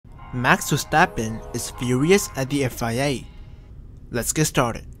Max Verstappen is furious at the FIA. Let's get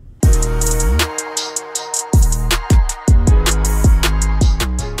started.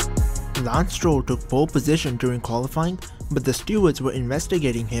 Lance Stroll took pole position during qualifying, but the stewards were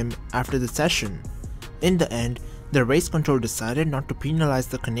investigating him after the session. In the end, the race control decided not to penalize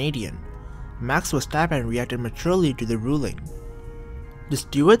the Canadian. Max Verstappen reacted maturely to the ruling. The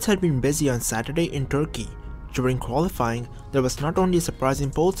stewards had been busy on Saturday in Turkey. During qualifying, there was not only a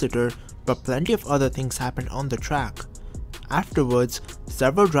surprising pole sitter, but plenty of other things happened on the track. Afterwards,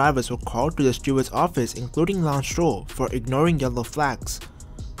 several drivers were called to the steward's office, including Lance Stroll, for ignoring yellow flags.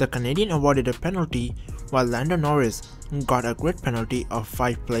 The Canadian awarded a penalty, while Lando Norris got a grid penalty of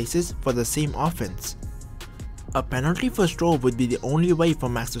 5 places for the same offense. A penalty for Stroll would be the only way for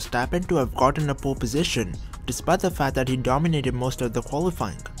Max Verstappen to have gotten a pole position, despite the fact that he dominated most of the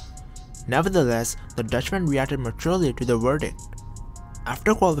qualifying. Nevertheless, the Dutchman reacted maturely to the verdict.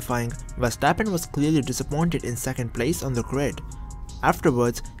 After qualifying, Verstappen was clearly disappointed in second place on the grid.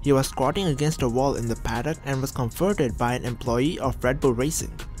 Afterwards, he was squatting against a wall in the paddock and was comforted by an employee of Red Bull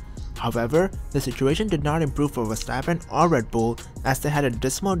Racing. However, the situation did not improve for Verstappen or Red Bull, as they had a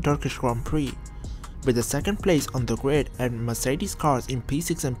dismal Turkish Grand Prix. With the second place on the grid and Mercedes cars in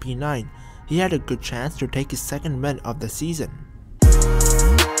P6 and P9, he had a good chance to take his second win of the season.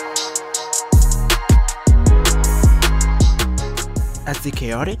 As the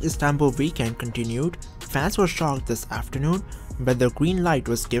chaotic Istanbul weekend continued, fans were shocked this afternoon when the green light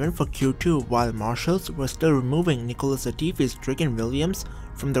was given for Q2 while marshals were still removing Nicholas Latifi's stricken Williams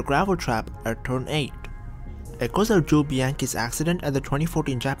from the gravel trap at turn 8. Echoes of Jules Bianchi's accident at the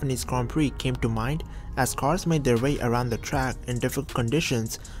 2014 Japanese Grand Prix came to mind as cars made their way around the track in difficult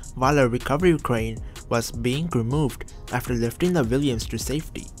conditions while a recovery crane was being removed after lifting the Williams to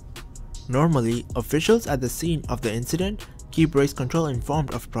safety. Normally, officials at the scene of the incident keep race control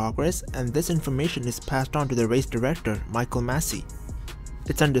informed of progress, and this information is passed on to the race director, Michael Massey.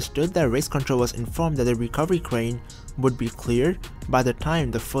 It's understood that race control was informed that the recovery crane would be cleared by the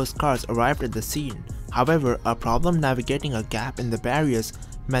time the first cars arrived at the scene. However, a problem navigating a gap in the barriers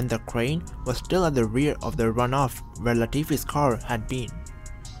meant the crane was still at the rear of the runoff where Latifi's car had been.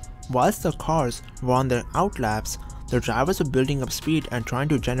 Whilst the cars were on their outlaps, the drivers were building up speed and trying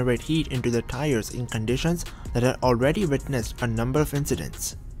to generate heat into the tires in conditions that had already witnessed a number of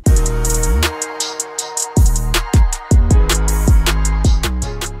incidents.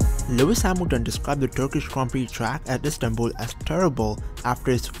 Lewis Hamilton described the Turkish Grand Prix track at Istanbul as terrible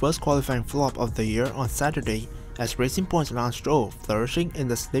after his first qualifying flop of the year on Saturday, as Racing Point's Lance Stroll, flourishing in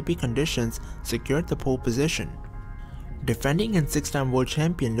the slippy conditions, secured the pole position. Defending and 6-time world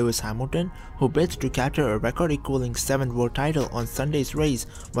champion Lewis Hamilton, who bids to capture a record-equaling 7th world title on Sunday's race,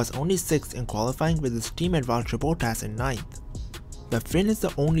 was only 6th in qualifying with his teammate Valtteri Bottas in 9th. The Finn is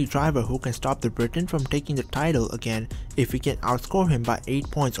the only driver who can stop the Briton from taking the title again if he can outscore him by 8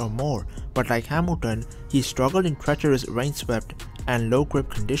 points or more, but like Hamilton, he struggled in treacherous rain-swept and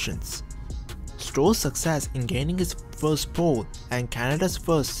low-grip conditions. Stroll's success in gaining his first pole and Canada's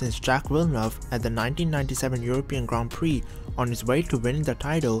first since Jacques Villeneuve at the 1997 European Grand Prix on his way to winning the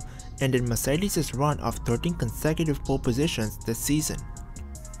title ended Mercedes' run of 13 consecutive pole positions this season.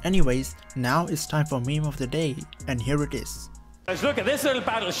 Anyways, now it's time for meme of the day, and here it is. Look at this little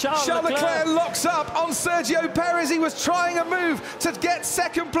battle. Charles Leclerc locks up on Sergio Perez. He was trying a move to get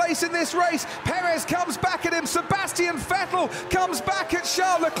second place in this race. Perez comes back at him. Sebastian Vettel comes back at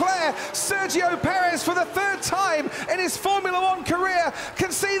Charles Leclerc. Sergio Perez, for the third time in his Formula One career,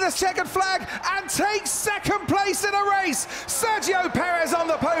 can see the checkered flag and takes second place in a race. Sergio Perez on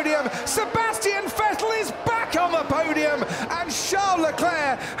the podium. Sebastian Vettel is back on the podium. And Charles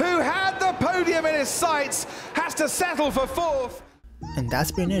Leclerc, who had the podium in his sights, has to settle for 4th. And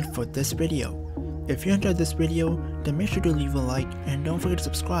that's been it for this video. If you enjoyed this video, then make sure to leave a like and don't forget to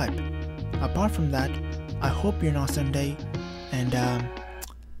subscribe. Apart from that, I hope you're an awesome day, and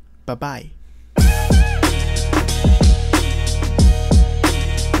bye bye.